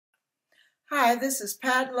Hi, this is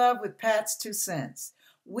Pat Love with Pat's Two Cents.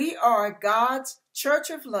 We are God's Church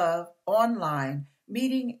of Love online,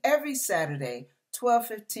 meeting every Saturday,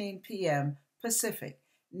 12:15 p.m. Pacific.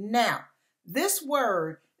 Now, this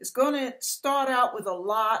word is going to start out with a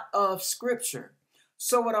lot of scripture.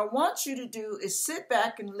 So what I want you to do is sit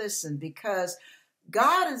back and listen, because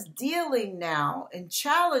God is dealing now and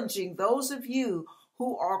challenging those of you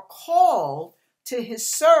who are called to his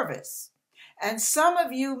service. And some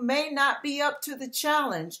of you may not be up to the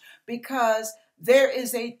challenge, because there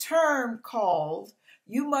is a term called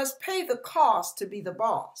you must pay the cost to be the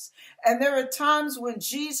boss. And there are times when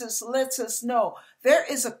Jesus lets us know there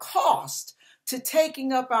is a cost to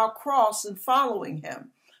taking up our cross and following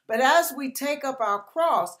him. But as we take up our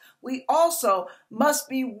cross, we also must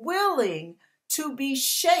be willing to be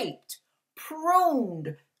shaped,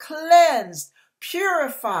 pruned, cleansed,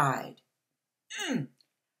 purified,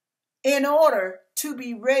 in order to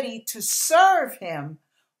be ready to serve him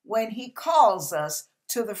when he calls us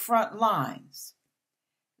to the front lines.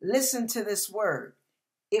 Listen to this word.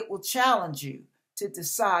 It will challenge you to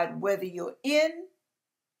decide whether you're in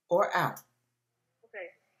or out. Okay.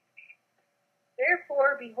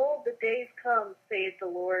 Therefore, behold, the days come, saith the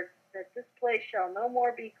Lord, that this place shall no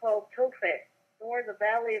more be called Tophet, nor the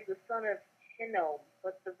valley of the son of Hinnom,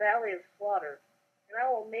 but the valley of slaughter. And I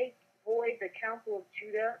will make void the counsel of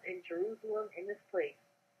Judah and Jerusalem in this place,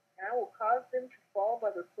 and I will cause them to fall by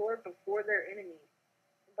the sword before their enemies,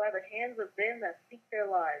 and by the hands of them that seek their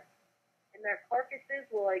lives. And their carcasses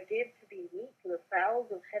will I give to be meat for the fowls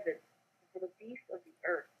of heaven, and for the beasts of the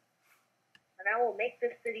earth. And I will make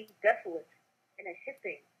this city desolate and a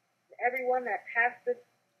hissing, and everyone that passeth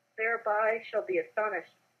thereby shall be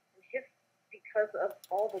astonished, and hiss because of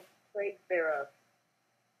all the plagues thereof.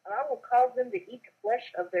 And I will cause them to eat the flesh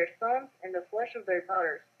of their sons and the flesh of their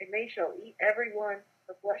daughters, and they shall eat every one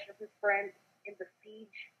the flesh of his friend in the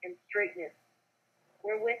siege and straitness,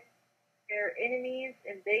 wherewith their enemies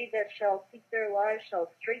and they that shall seek their lives shall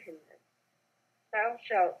straiten them.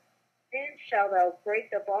 Then shalt thou break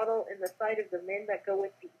the bottle in the sight of the men that go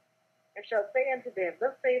with thee, and shalt say unto them,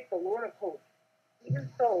 Thus saith the Lord of hosts, even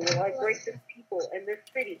so will I break this people and this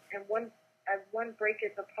city, and as one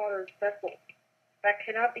breaketh a potter's vessel, that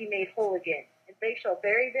cannot be made whole again, and they shall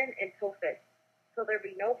bury them in Tophet, till there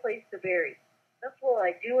be no place to bury. Thus will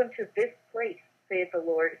I do unto this place, saith the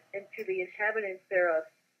Lord, and to the inhabitants thereof,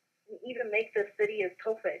 and even make this city as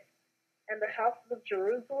Tophet. And the houses of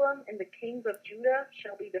Jerusalem and the kings of Judah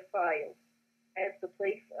shall be defiled, as the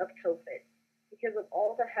place of Tophet, because of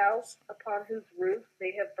all the house upon whose roof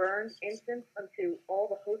they have burned incense unto all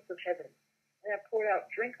the hosts of heaven, and have poured out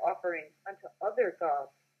drink offerings unto other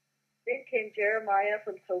gods. Then came Jeremiah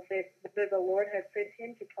from Tophet, whither the Lord had sent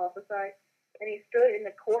him to prophesy, and he stood in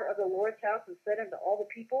the court of the Lord's house and said unto all the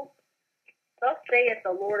people, Thus saith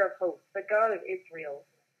the Lord of hosts, the God of Israel,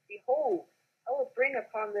 Behold, I will bring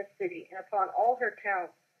upon this city and upon all her towns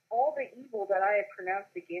all the evil that I have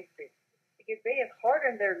pronounced against it, because they have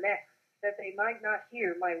hardened their necks, that they might not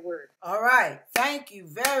hear my word. All right. Thank you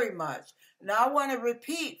very much. Now I want to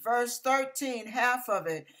repeat verse 13, half of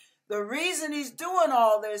it. The reason he's doing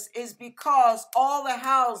all this is because all the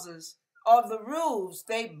houses of the roofs,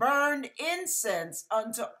 they burned incense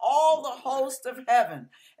unto all the host of heaven,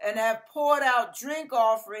 and have poured out drink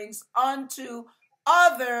offerings unto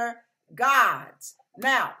other gods.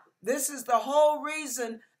 Now, this is the whole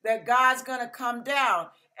reason that God's going to come down.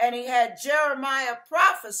 And he had Jeremiah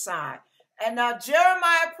prophesy. And now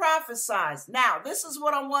Jeremiah prophesies. Now, this is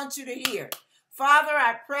what I want you to hear. Father,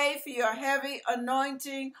 I pray for your heavy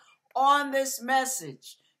anointing on this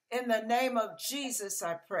message. In the name of Jesus,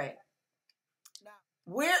 I pray. Now,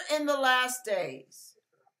 we're in the last days.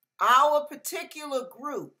 Our particular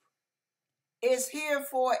group is here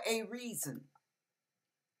for a reason.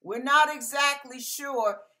 We're not exactly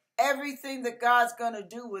sure everything that God's going to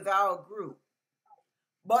do with our group.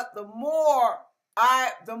 But the more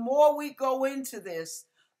we go into this,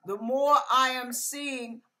 the more I am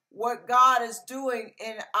seeing what God is doing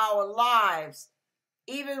in our lives.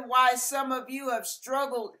 Even why some of you have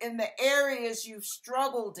struggled in the areas you've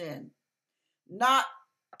struggled in. Not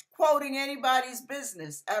quoting anybody's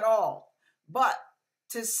business at all. But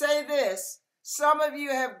to say this, some of you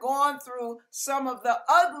have gone through some of the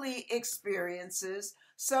ugly experiences,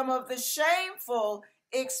 some of the shameful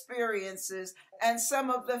experiences, and some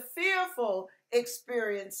of the fearful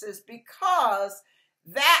experiences, because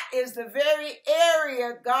that is the very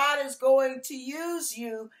area God is going to use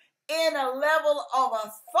you in a level of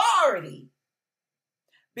authority,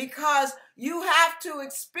 because you have to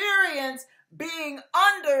experience being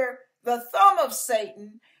under the thumb of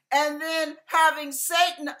Satan and then having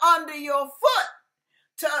Satan under your foot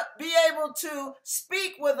to be able to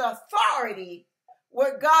speak with authority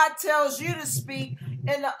what God tells you to speak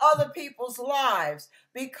into other people's lives,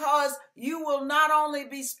 because you will not only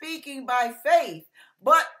be speaking by faith,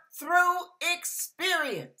 but through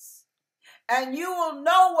experience. And you will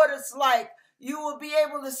know what it's like. You will be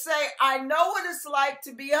able to say, I know what it's like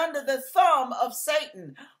to be under the thumb of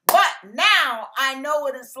Satan, but now I know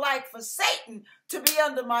what it's like for Satan to be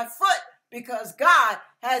under my foot, because God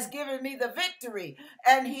has given me the victory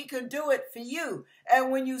and he can do it for you. And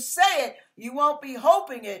when you say it, you won't be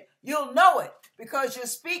hoping it, you'll know it, because you're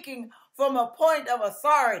speaking from a point of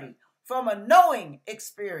authority, from a knowing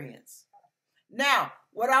experience. Now,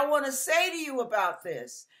 what I want to say to you about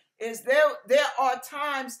this is there are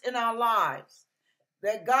times in our lives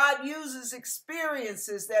that God uses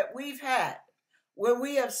experiences that we've had where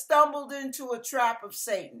we have stumbled into a trap of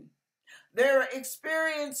Satan. There are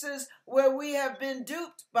experiences where we have been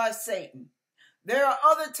duped by Satan. There are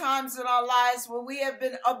other times in our lives where we have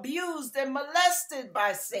been abused and molested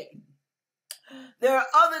by Satan. There are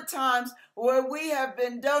other times where we have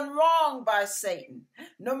been done wrong by Satan.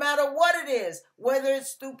 No matter what it is, whether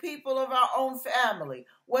it's through people of our own family,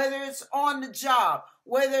 whether it's on the job,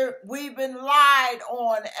 whether we've been lied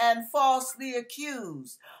on and falsely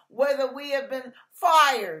accused, whether we have been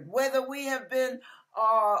fired, whether we have been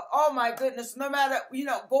oh my goodness, no matter,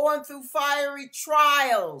 going through fiery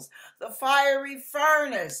trials, the fiery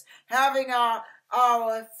furnace, having our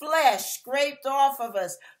flesh scraped off of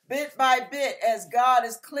us bit by bit as God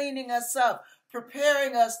is cleaning us up,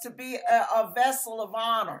 preparing us to be a vessel of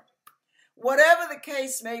honor. Whatever the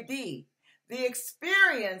case may be, the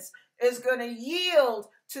experience is going to yield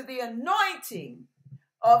to the anointing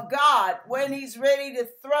of God when he's ready to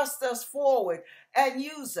thrust us forward and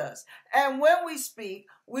use us. And when we speak,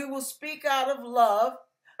 we will speak out of love,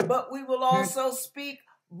 but we will also speak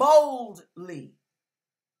boldly.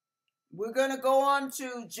 We're going to go on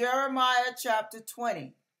to Jeremiah chapter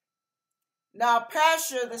 20. Now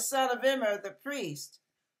Pashur, the son of Immer, the priest,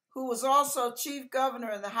 who was also chief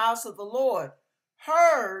governor in the house of the Lord,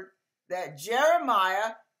 heard that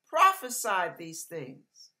Jeremiah prophesied these things.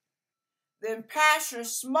 Then Pashur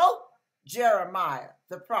smote Jeremiah,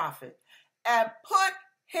 the prophet, and put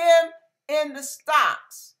him in the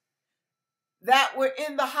stocks that were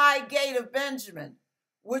in the high gate of Benjamin,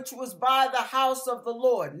 which was by the house of the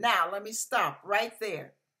Lord. Now, let me stop right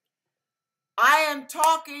there. I am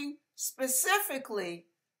talking specifically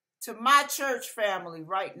to my church family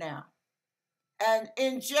right now, and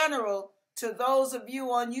in general to those of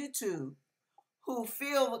you on YouTube who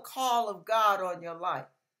feel the call of God on your life.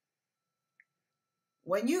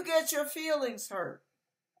 When you get your feelings hurt,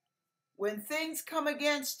 when things come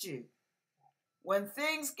against you, when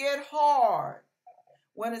things get hard,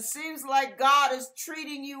 when it seems like God is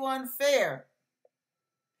treating you unfair,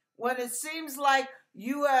 when it seems like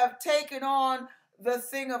you have taken on the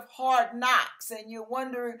thing of hard knocks and you're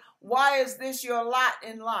wondering, why is this your lot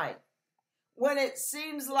in life? When it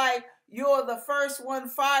seems like you're the first one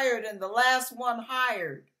fired and the last one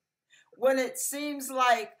hired. When it seems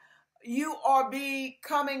like you are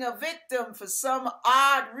becoming a victim for some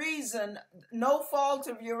odd reason, no fault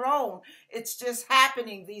of your own. It's just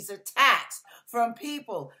happening. These attacks from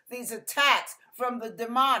people, these attacks from the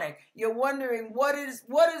demonic. You're wondering, what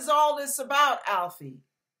is all this about, Alfie?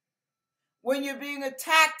 When you're being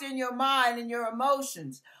attacked in your mind and your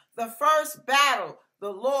emotions, the first battle the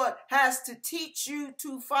Lord has to teach you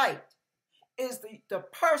to fight is the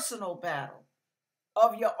personal battle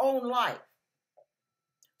of your own life.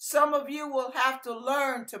 Some of you will have to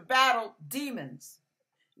learn to battle demons.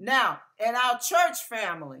 Now, in our church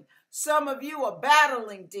family, some of you are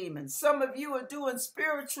battling demons. Some of you are doing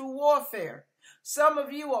spiritual warfare. Some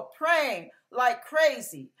of you are praying like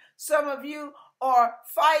crazy. Some of you are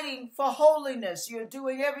fighting for holiness. You're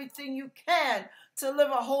doing everything you can to live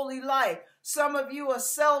a holy life. Some of you are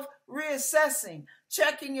self-reassessing,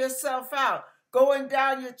 checking yourself out, going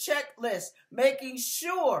down your checklist, making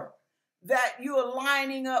sure that you are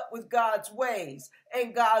lining up with God's ways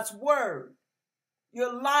and God's word.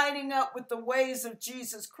 You're lining up with the ways of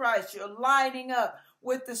Jesus Christ. You're lining up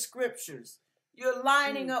with the scriptures. You're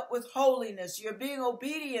lining up with holiness. You're being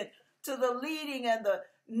obedient to the leading and the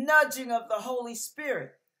nudging of the Holy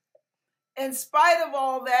Spirit. In spite of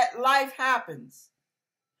all that, life happens.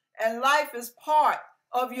 And life is part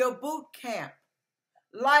of your boot camp.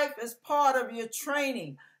 Life is part of your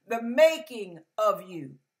training, the making of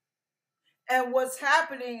you. And what's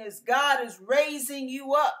happening is God is raising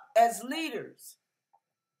you up as leaders,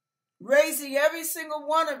 raising every single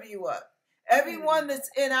one of you up. Everyone that's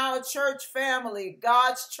in our church family,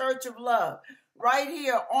 God's Church of Love, right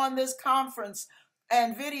here on this conference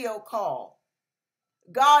and video call.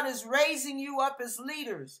 God is raising you up as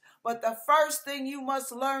leaders, but the first thing you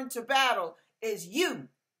must learn to battle is you.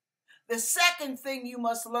 The second thing you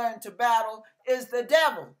must learn to battle is the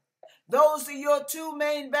devil. Those are your two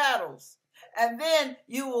main battles. And then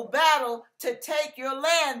you will battle to take your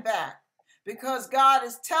land back, because God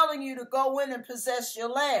is telling you to go in and possess your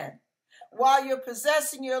land. While you're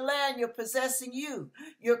possessing your land, you're possessing you.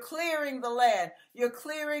 You're clearing the land. You're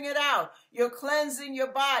clearing it out. You're cleansing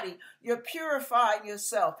your body. You're purifying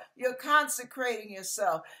yourself. You're consecrating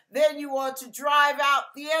yourself. Then you are to drive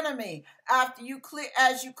out the enemy. As you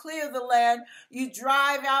clear the land, you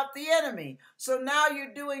drive out the enemy. So now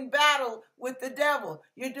you're doing battle with the devil.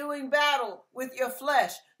 You're doing battle with your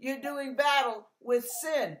flesh. You're doing battle with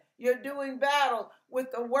sin. You're doing battle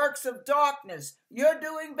with the works of darkness. You're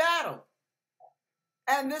doing battle.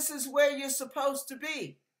 And this is where you're supposed to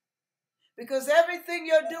be. Because everything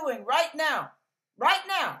you're doing right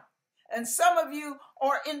now, and some of you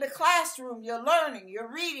are in the classroom, you're learning,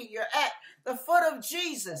 you're reading, you're at the foot of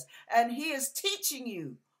Jesus, and he is teaching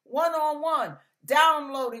you one-on-one,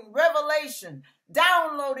 downloading revelation,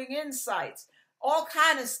 downloading insights, all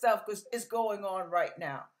kind of stuff is going on right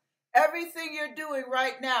now. Everything you're doing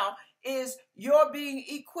right now is you're being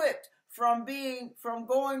equipped from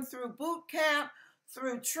going through boot camp,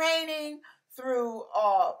 through training, through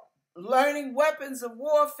learning weapons of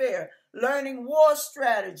warfare, learning war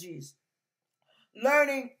strategies,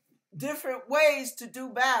 learning different ways to do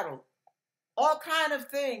battle. All kind of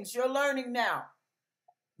things you're learning now.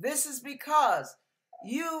 This is because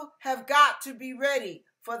you have got to be ready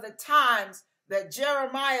for the times that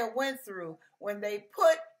Jeremiah went through when they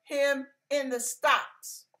put him in the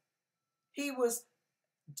stocks. He was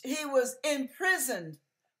imprisoned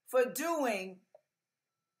for doing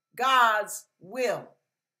God's will.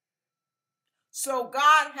 So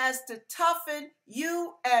God has to toughen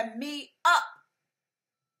you and me up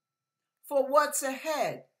for what's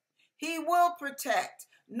ahead. He will protect.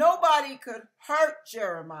 Nobody could hurt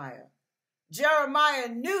Jeremiah. Jeremiah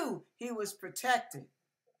knew he was protected,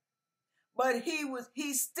 but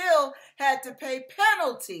he still had to pay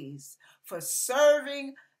penalties for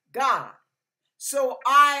serving God. So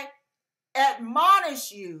I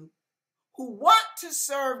admonish you who want to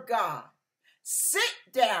serve God, sit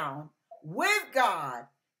down with God,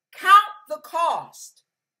 count the cost,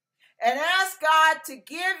 and ask God to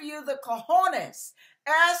give you the cojones.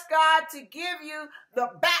 Ask God to give you the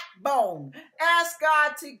backbone. Ask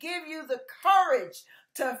God to give you the courage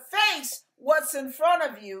to face what's in front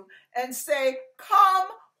of you and say, come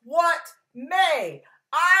what may,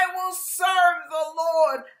 I will serve the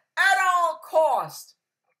Lord at all cost.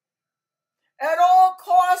 At all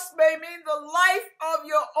costs may mean the life of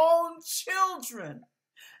your own children.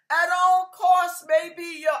 At all costs may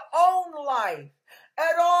be your own life.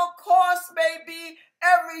 At all costs may be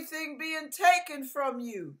everything being taken from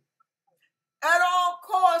you. At all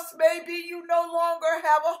costs may be you no longer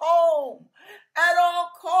have a home. At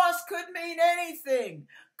all costs could mean anything.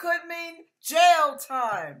 Could mean jail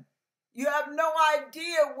time. You have no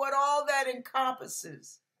idea what all that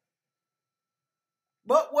encompasses.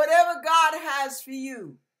 But whatever God has for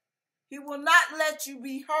you, he will not let you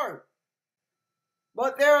be hurt.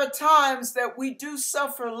 But there are times that we do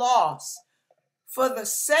suffer loss for the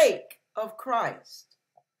sake of Christ.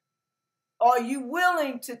 Are you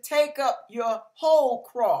willing to take up your whole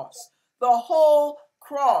cross, the whole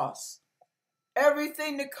cross,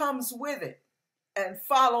 everything that comes with it, and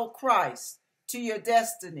follow Christ to your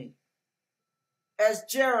destiny? As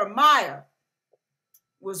Jeremiah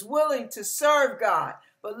was willing to serve God.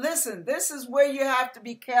 But listen, this is where you have to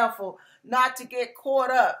be careful not to get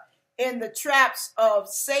caught up in the traps of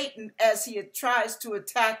Satan as he tries to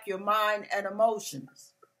attack your mind and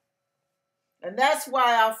emotions. And that's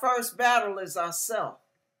why our first battle is ourself.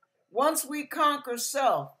 Once we conquer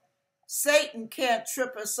self, Satan can't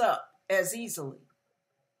trip us up as easily.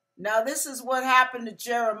 Now, this is what happened to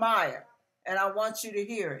Jeremiah, and I want you to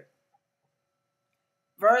hear it.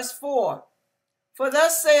 Verse 4. For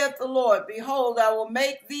thus saith the Lord, behold, I will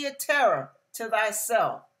make thee a terror to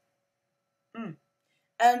thyself,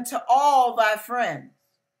 and to all thy friends.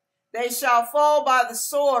 They shall fall by the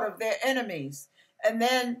sword of their enemies, and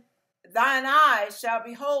then thine eyes shall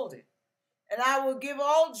behold it. And I will give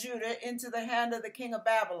all Judah into the hand of the king of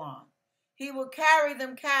Babylon. He will carry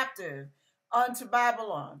them captive unto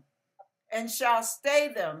Babylon, and shall slay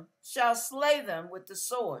them with the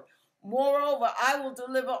sword. Moreover, I will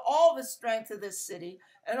deliver all the strength of this city,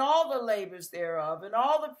 and all the labors thereof, and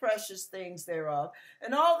all the precious things thereof,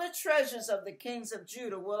 and all the treasures of the kings of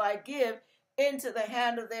Judah will I give into the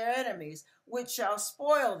hand of their enemies, which shall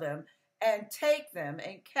spoil them, and take them,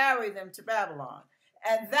 and carry them to Babylon.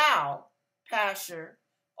 And thou, Pashur,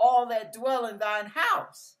 all that dwell in thine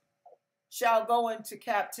house, shall go into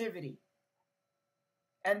captivity.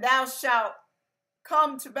 And thou shalt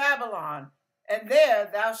come to Babylon, and there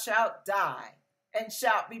thou shalt die, and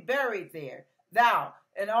shalt be buried there, thou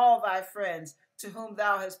and all thy friends to whom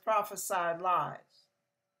thou hast prophesied lies.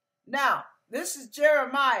 Now, this is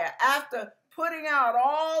Jeremiah after putting out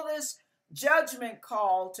all this judgment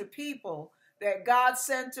call to people that God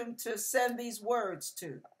sent him to send these words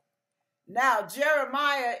to. Now,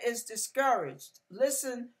 Jeremiah is discouraged.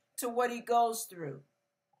 Listen to what he goes through.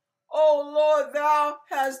 O Lord, thou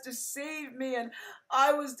hast deceived me, and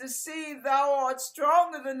I was deceived. Thou art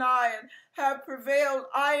stronger than I, and have prevailed.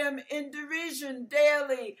 I am in derision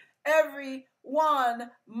daily. Every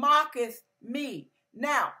one mocketh me.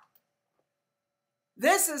 Now,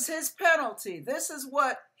 this is his penalty. This is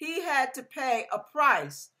what he had to pay a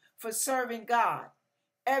price for serving God.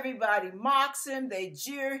 Everybody mocks him. They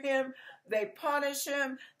jeer him. They punish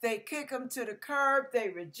him. They kick him to the curb. They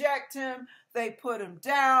reject him. They put him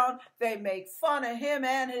down. They make fun of him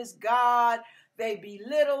and his God. They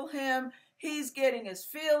belittle him. He's getting his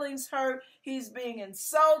feelings hurt. He's being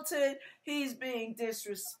insulted. He's being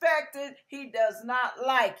disrespected. He does not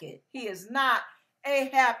like it. He is not a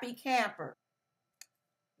happy camper.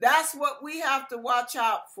 That's what we have to watch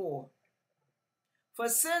out for. For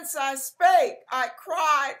since I spake, I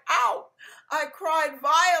cried out. I cried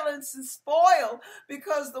violence and spoil,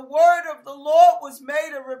 because the word of the Lord was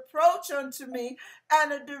made a reproach unto me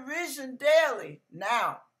and a derision daily.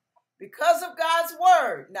 Now, because of God's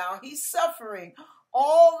word, now he's suffering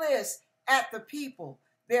all this at the people.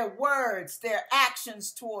 Their words, their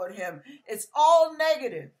actions toward him. It's all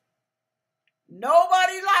negative.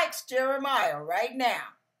 Nobody likes Jeremiah right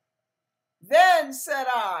now. Then said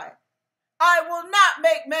I will not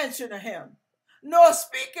make mention of him, nor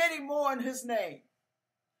speak any more in his name.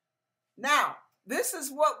 Now, this is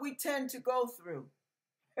what we tend to go through.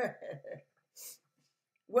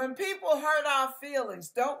 When people hurt our feelings,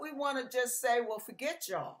 don't we want to just say, well, forget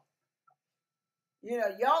y'all. You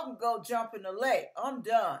know, y'all can go jump in the lake. I'm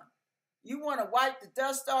done. You want to wipe the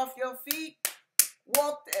dust off your feet,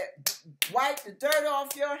 wipe the dirt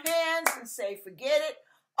off your hands and say, forget it.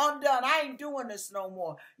 I'm done. I ain't doing this no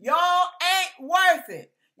more. Y'all ain't worth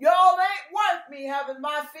it. Y'all ain't worth me having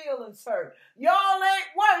my feelings hurt. Y'all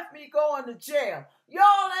ain't worth me going to jail.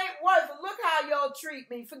 Y'all ain't worth it. Look how y'all treat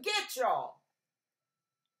me. Forget y'all.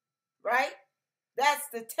 Right? That's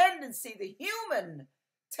the tendency, the human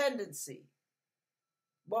tendency.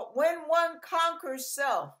 But when one conquers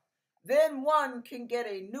self, then one can get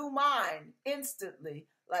a new mind instantly,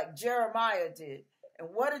 like Jeremiah did. And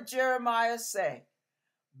what did Jeremiah say?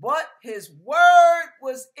 But his word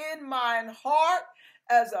was in mine heart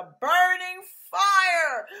as a burning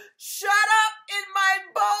fire, shut up in my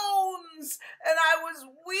bones, and I was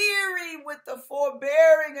weary with the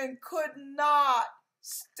forbearing and could not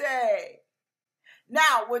stay.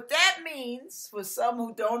 Now, what that means, for some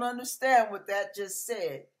who don't understand what that just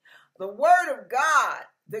said, the word of God,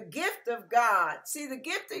 the gift of God, see, the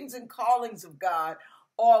giftings and callings of God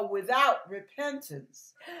are without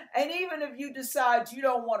repentance. And even if you decide you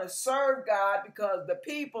don't want to serve God because the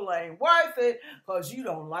people ain't worth it, because you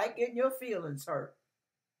don't like getting your feelings hurt.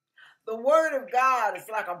 The word of God is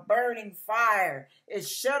like a burning fire. It's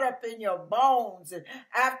shut up in your bones, and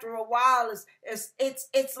after a while,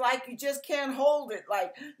 it's like you just can't hold it.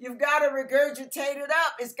 Like you've got to regurgitate it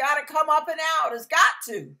up. It's got to come up and out. It's got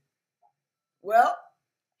to. Well,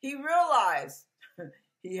 he realized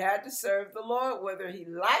he had to serve the Lord whether he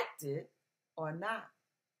liked it or not.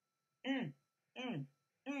 And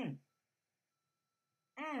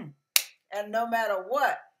no matter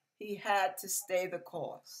what, he had to stay the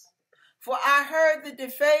course. For I heard the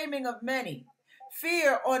defaming of many,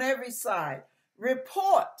 fear on every side.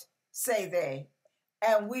 Report, say they,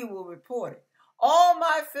 and we will report it. All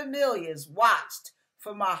my familiars watched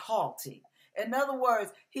for my halting. In other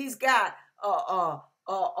words, he's got a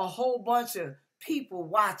whole bunch of people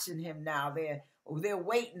watching him now. They're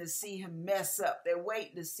waiting to see him mess up. They're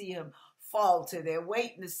waiting to see him falter. They're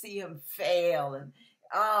waiting to see him fail. And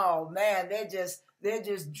oh man, they're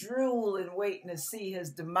just drooling, waiting to see his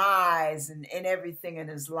demise and everything in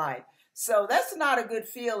his life. So that's not a good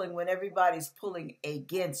feeling when everybody's pulling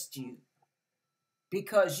against you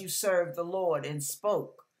because you served the Lord and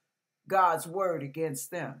spoke God's word against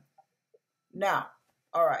them. Now,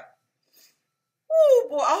 all right. Oh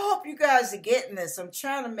boy, I hope you guys are getting this. I'm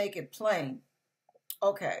trying to make it plain.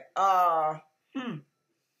 Okay.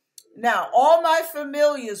 Now all my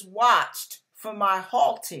familiars watched for my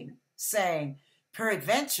halting, saying,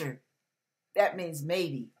 peradventure, that means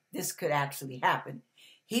maybe this could actually happen.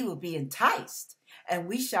 He will be enticed, and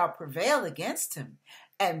we shall prevail against him,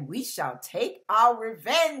 and we shall take our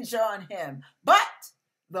revenge on him. But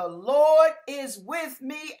the Lord is with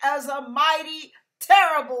me as a mighty,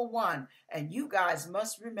 terrible one. And you guys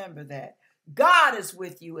must remember that. God is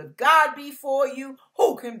with you. If God be for you,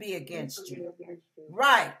 who can be against you?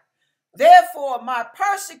 Right. Therefore, my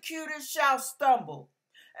persecutors shall stumble,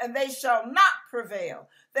 and they shall not prevail.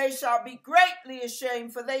 They shall be greatly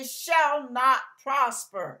ashamed, for they shall not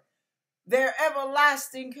prosper. Their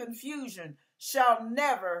everlasting confusion shall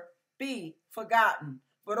never be forgotten.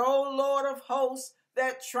 But, O Lord of hosts,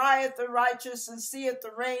 that trieth the righteous and seeth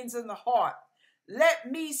the reins in the heart, let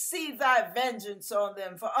me see thy vengeance on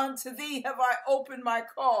them, for unto thee have I opened my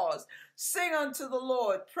cause. Sing unto the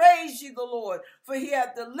Lord, praise ye the Lord, for he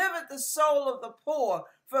hath delivered the soul of the poor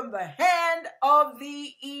from the hand of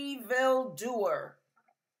the evildoer.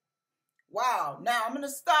 Wow, now I'm going to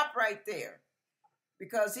stop right there,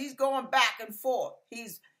 because he's going back and forth.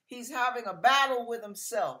 He's having a battle with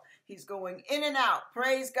himself. He's going in and out.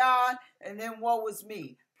 Praise God, and then woe is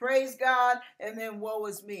me. Praise God, and then woe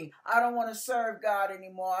is me. I don't want to serve God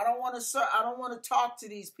anymore. I don't want to talk to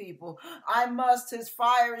these people. His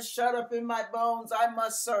fire is shut up in my bones. I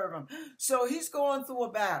must serve him. So he's going through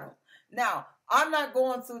a battle. Now, I'm not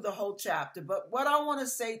going through the whole chapter, but what I want to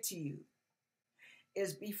say to you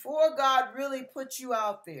is, before God really puts you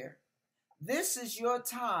out there, this is your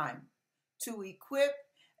time to equip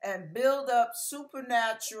and build up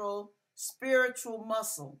supernatural spiritual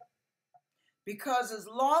muscle. Because as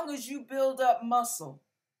long as you build up muscle,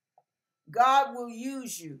 God will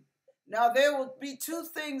use you. Now, there will be two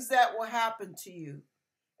things that will happen to you.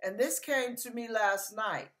 And this came to me last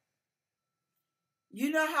night.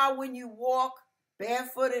 You know how when you walk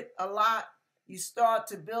barefooted a lot, you start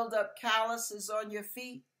to build up calluses on your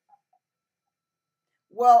feet?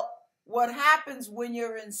 Well, what happens when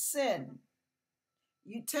you're in sin?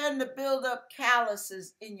 You tend to build up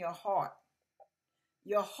calluses in your heart.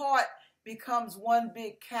 Your heart becomes one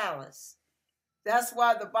big callus. That's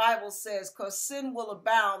why the Bible says, because sin will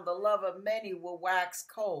abound, the love of many will wax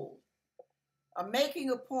cold. I'm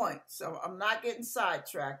making a point, so I'm not getting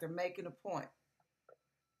sidetracked. I'm making a point.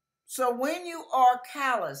 So when you are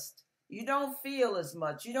calloused, you don't feel as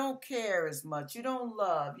much. You don't care as much. You don't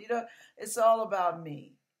love. It's all about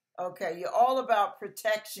me. Okay, you're all about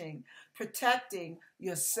protecting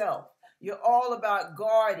yourself. You're all about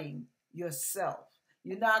guarding yourself.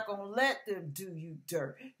 You're not going to let them do you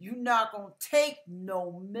dirt. You're not going to take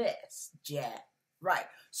no mess, Jack. Right.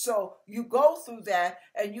 So you go through that,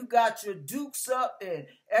 and you got your dukes up and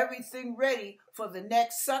everything ready for the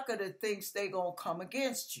next sucker that thinks they're going to come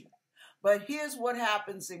against you. But here's what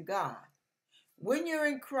happens in God. When you're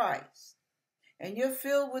in Christ and you're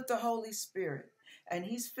filled with the Holy Spirit, and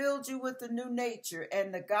he's filled you with the new nature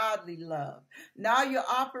and the godly love. Now you're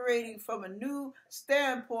operating from a new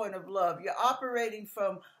standpoint of love. You're operating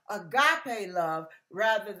from agape love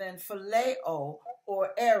rather than phileo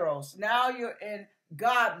or eros. Now you're in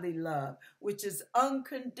godly love, which is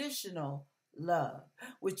unconditional love,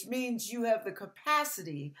 which means you have the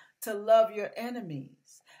capacity to love your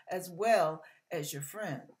enemies as well as your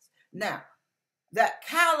friends. Now, that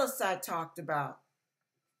callus I talked about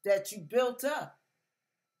that you built up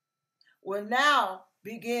will now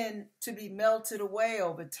begin to be melted away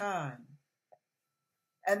over time.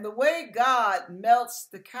 And the way God melts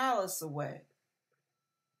the callus away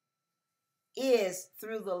is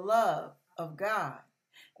through the love of God.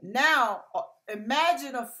 Now,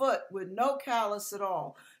 imagine a foot with no callus at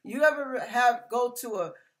all. You ever go to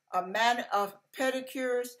a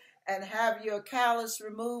pedicures and have your callus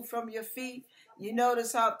removed from your feet? You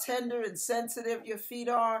notice how tender and sensitive your feet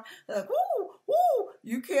are? Like, woo, woo,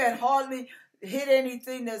 you can't hardly hit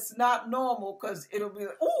anything that's not normal, because it'll be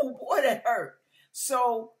like, oh boy, that hurt.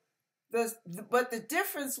 So, but the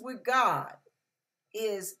difference with God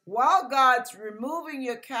is, while God's removing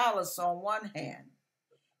your callus on one hand,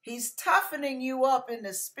 he's toughening you up in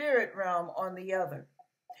the spirit realm on the other.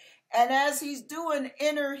 And as he's doing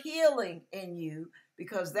inner healing in you,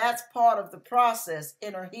 because that's part of the process,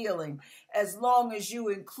 inner healing, as long as you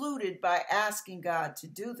include it by asking God to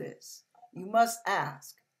do this. You must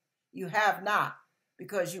ask. You have not,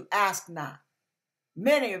 because you ask not.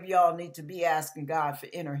 Many of y'all need to be asking God for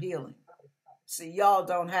inner healing. See, y'all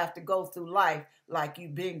don't have to go through life like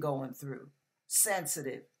you've been going through.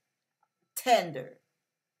 Sensitive, tender,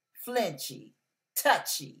 flinchy,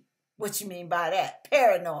 touchy. What you mean by that?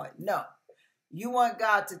 Paranoid. No. You want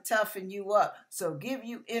God to toughen you up. So give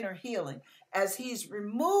you inner healing. As he's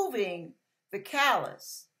removing the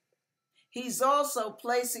callous, he's also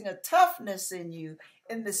placing a toughness in you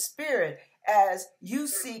in the spirit as you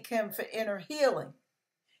seek him for inner healing.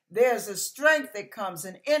 There's a strength that comes,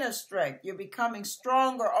 an inner strength. You're becoming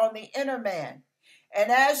stronger on the inner man.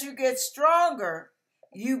 And as you get stronger,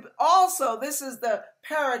 you also, this is the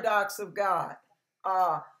paradox of God,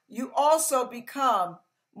 you also become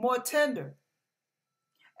more tender.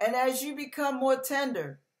 And as you become more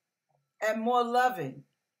tender and more loving,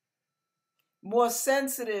 more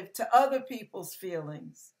sensitive to other people's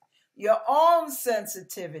feelings, your own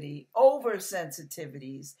sensitivity,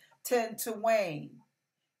 oversensitivities tend to wane.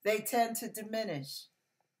 They tend to diminish.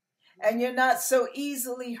 And you're not so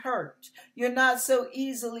easily hurt. You're not so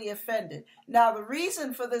easily offended. Now, the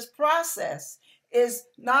reason for this process is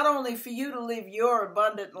not only for you to live your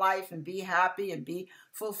abundant life and be happy and be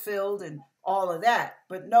fulfilled and all of that,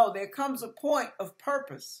 but no, there comes a point of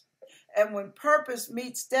purpose. And when purpose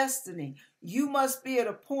meets destiny, you must be at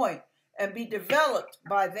a point and be developed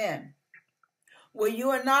by then where you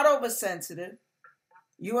are not oversensitive,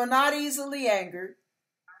 you are not easily angered,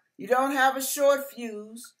 you don't have a short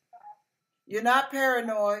fuse, you're not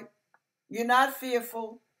paranoid, you're not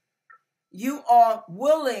fearful, you are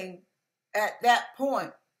willing at that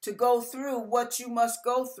point to go through what you must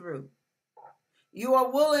go through. You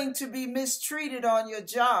are willing to be mistreated on your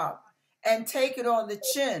job and take it on the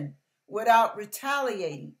chin without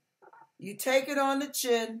retaliating. You take it on the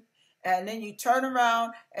chin and then you turn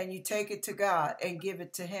around and you take it to God and give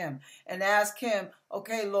it to him and ask him,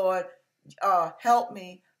 okay, Lord, help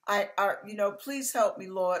me. Please help me,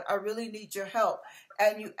 Lord. I really need your help.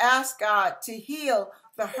 And you ask God to heal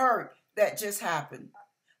the hurt that just happened,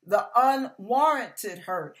 the unwarranted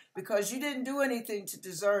hurt, because you didn't do anything to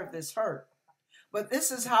deserve this hurt. But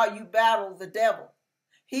this is how you battle the devil.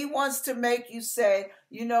 He wants to make you say,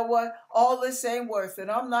 you know what, all this ain't worth it.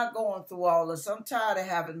 I'm not going through all this. I'm tired of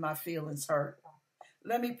having my feelings hurt.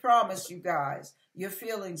 Let me promise you guys, your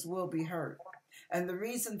feelings will be hurt. And the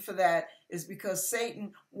reason for that is because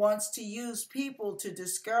Satan wants to use people to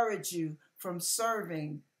discourage you from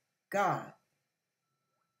serving God.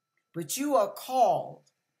 But you are called.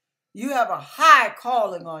 You have a high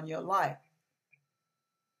calling on your life.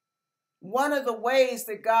 One of the ways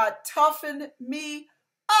that God toughened me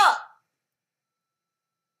up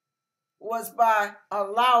was by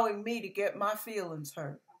allowing me to get my feelings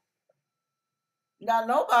hurt. Now,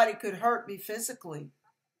 nobody could hurt me physically.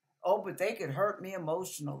 Oh, but they could hurt me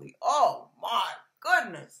emotionally. Oh, my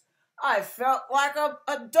goodness. I felt like a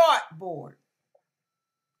dartboard.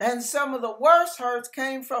 And some of the worst hurts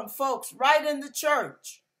came from folks right in the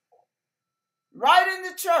church. Right in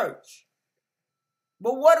the church.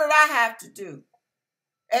 But what did I have to do?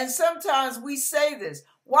 And sometimes we say this.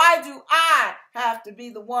 Why do I have to be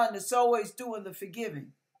the one that's always doing the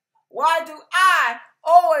forgiving? Why do I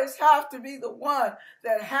always have to be the one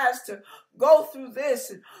that has to go through this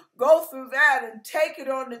and go through that and take it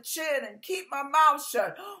on the chin and keep my mouth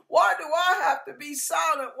shut? Why do I have to be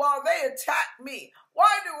silent while they attack me?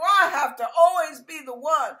 Why do I have to always be the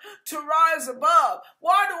one to rise above?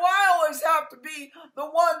 Why do I always have to be the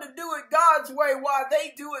one to do it God's way while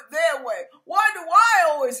they do it their way? Why do I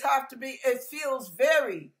always have to be? It feels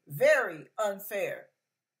very, very unfair.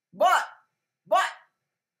 But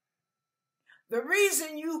the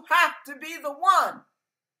reason you have to be the one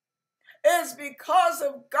is because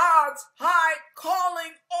of God's high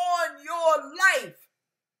calling on your life.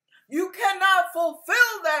 You cannot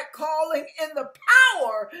fulfill that calling in the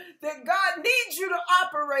power that God needs you to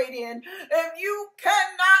operate in if you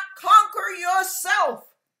cannot conquer yourself.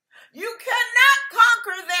 You cannot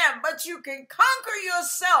conquer them, but you can conquer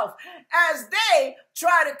yourself as they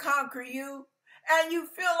try to conquer you. And you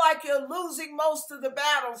feel like you're losing most of the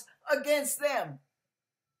battles against them.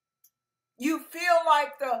 You feel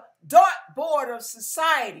like the dartboard of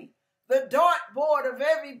society, the dartboard of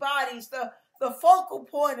everybody's, the focal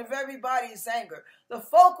point of everybody's anger, the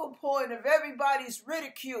focal point of everybody's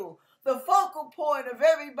ridicule, the focal point of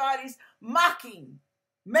everybody's mocking,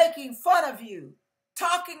 making fun of you,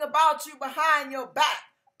 talking about you behind your back,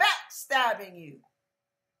 backstabbing you.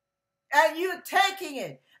 And you're taking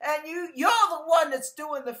it. And you're the one that's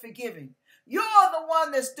doing the forgiving. You're the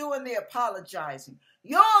one that's doing the apologizing.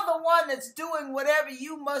 You're the one that's doing whatever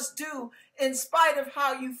you must do in spite of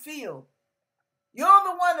how you feel. You're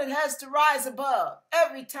the one that has to rise above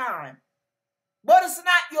every time. But it's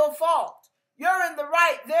not your fault. You're in the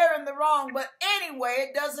right, they're in the wrong. But anyway,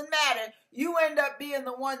 it doesn't matter. You end up being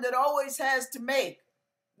the one that always has to make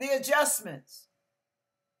the adjustments.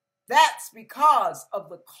 That's because of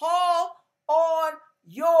the call on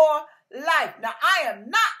your life. Now, I am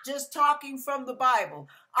not just talking from the Bible.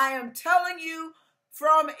 I am telling you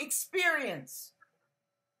from experience.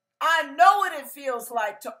 I know what it feels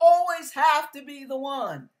like to always have to be the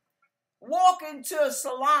one. Walk into a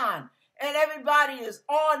salon and everybody is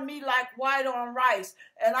on me like white on rice.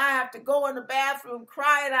 And I have to go in the bathroom,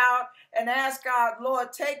 cry it out, and ask God,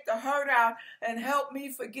 Lord, take the hurt out and help me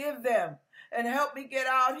forgive them. And help me get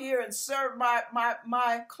out here and serve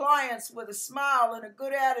my clients with a smile and a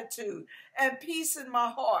good attitude and peace in my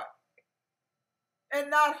heart. And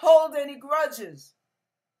not hold any grudges.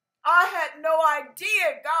 I had no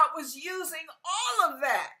idea God was using all of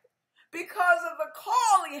that because of the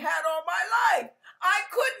call he had on my life. I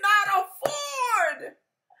could not afford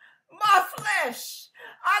my flesh.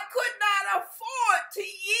 I could not afford to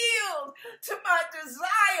yield to my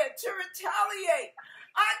desire to retaliate.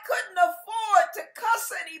 I couldn't afford to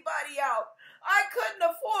cuss anybody out. I couldn't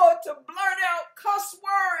afford to blurt out cuss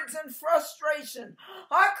words in frustration.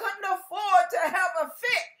 I couldn't afford to have a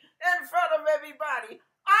fit in front of everybody.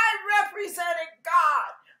 I represented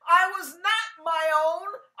God. I was not my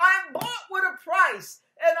own. I'm bought with a price,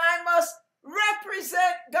 and I must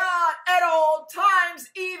represent God at all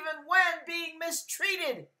times, even when being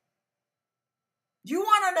mistreated. You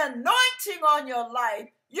want an anointing on your life,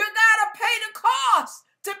 you gotta pay the cost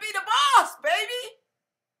to be the boss, baby.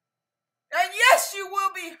 And yes, you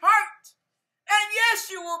will be hurt. And yes,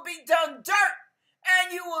 you will be done dirt.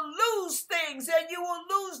 And you will lose things, and you will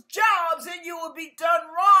lose jobs, and you will be done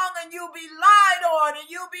wrong, and you'll be lied on, and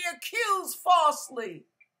you'll be accused falsely.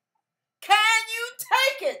 Can you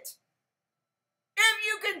take it? If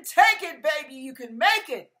you can take it, baby, you can make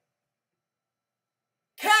it.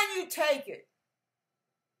 Can you take it?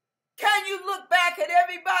 Can you look back at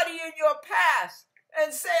everybody in your past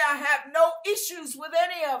and say, I have no issues with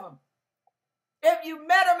any of them? If you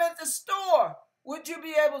met them at the store, would you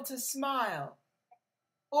be able to smile?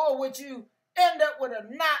 Or would you end up with a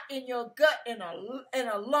knot in your gut and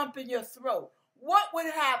a lump in your throat? What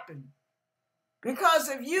would happen? Because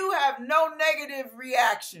if you have no negative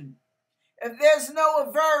reaction, if there's no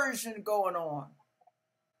aversion going on,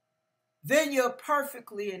 then you're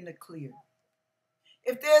perfectly in the clear.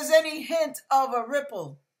 If there's any hint of a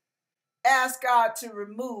ripple, ask God to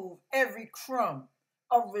remove every crumb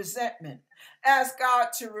of resentment. Ask God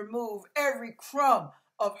to remove every crumb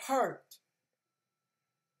of hurt.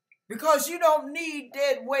 Because you don't need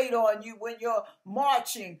dead weight on you when you're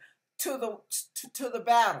marching to the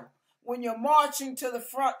battle. When you're marching to the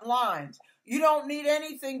front lines, you don't need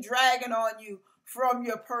anything dragging on you from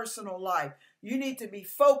your personal life. You need to be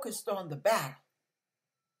focused on the battle,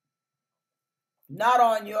 not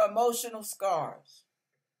on your emotional scars.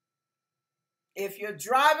 If you're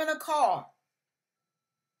driving a car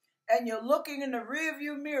and you're looking in the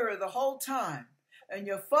rearview mirror the whole time and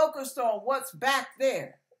you're focused on what's back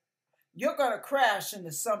there, you're going to crash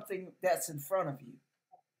into something that's in front of you.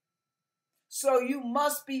 So you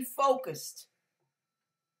must be focused.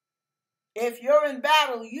 If you're in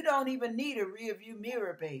battle, you don't even need a rearview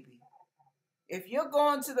mirror, baby. If you're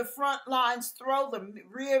going to the front lines, throw the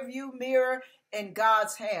rearview mirror in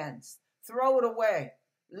God's hands. Throw it away.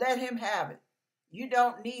 Let him have it. You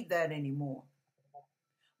don't need that anymore.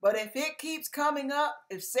 But if it keeps coming up,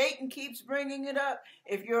 if Satan keeps bringing it up,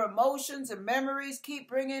 if your emotions and memories keep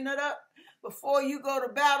bringing it up, before you go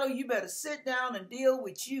to battle, you better sit down and deal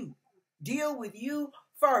with you. Deal with you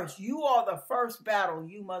first. You are the first battle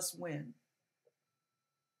you must win.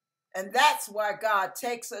 And that's why God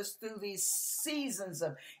takes us through these seasons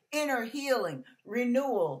of inner healing,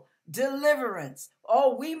 renewal, deliverance.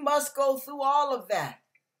 Oh, we must go through all of that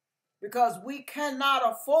because we cannot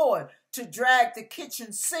afford to drag the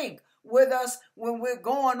kitchen sink with us when we're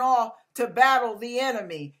going off to battle the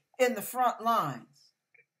enemy in the front lines.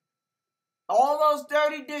 All those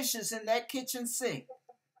dirty dishes in that kitchen sink.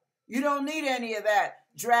 You don't need any of that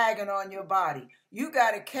dragging on your body. You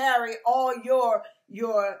got to carry all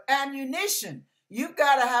your ammunition. You've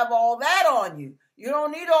got to have all that on you. You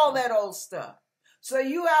don't need all that old stuff. So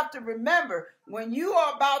you have to remember when you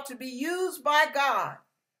are about to be used by God,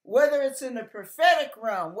 whether it's in the prophetic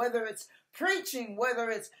realm, whether it's preaching, whether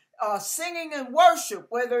it's singing and worship,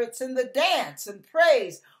 whether it's in the dance and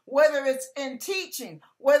praise, whether it's in teaching,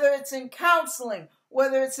 whether it's in counseling,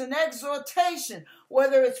 whether it's in exhortation,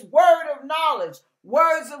 whether it's word of knowledge,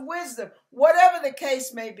 words of wisdom, whatever the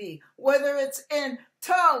case may be, whether it's in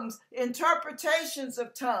tongues, interpretations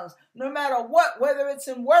of tongues, no matter what, whether it's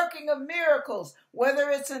in working of miracles, whether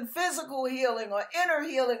it's in physical healing or inner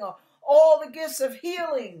healing or all the gifts of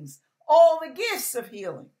healings, all the gifts of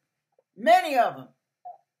healing, many of them.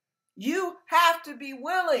 You have to be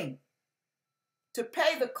willing to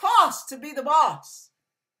pay the cost to be the boss.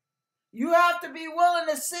 You have to be willing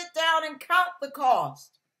to sit down and count the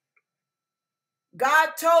cost.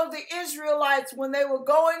 God told the Israelites when they were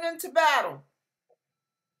going into battle,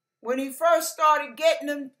 when he first started getting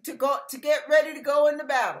them to get ready to go into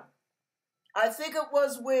battle, I think it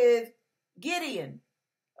was with Gideon.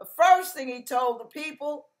 The first thing he told the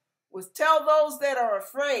people was tell those that are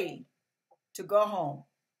afraid to go home.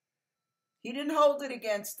 He didn't hold it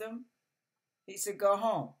against them. He said, go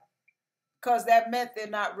home. Because that meant they're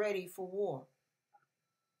not ready for war.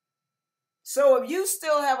 So if you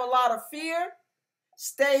still have a lot of fear,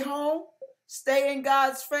 stay home, stay in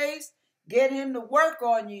God's face, get him to work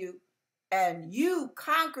on you, and you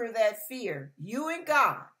conquer that fear. You and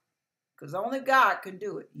God, because only God can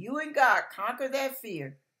do it. You and God conquer that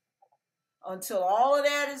fear until all of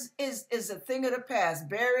that is a thing of the past,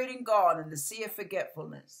 buried and gone in the sea of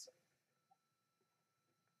forgetfulness.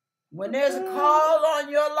 When there's a call on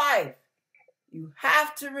your life, you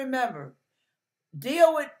have to remember,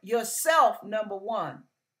 deal with yourself, number one.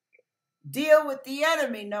 Deal with the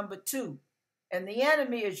enemy, number two. And the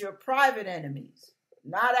enemy is your private enemies,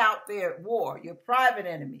 not out there at war, your private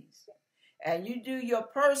enemies. And you do your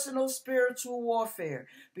personal spiritual warfare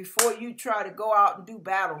before you try to go out and do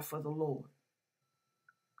battle for the Lord.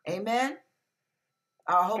 Amen?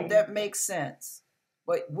 I hope that makes sense.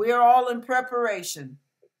 But we're all in preparation.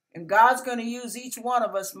 And God's going to use each one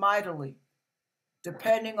of us mightily,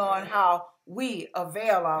 depending on how we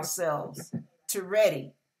avail ourselves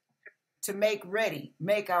to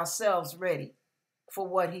make ourselves ready for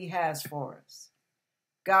what he has for us.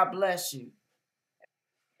 God bless you.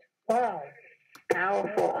 Wow.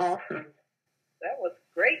 Powerful, awesome. That was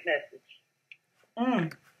a great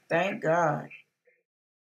message. Thank God.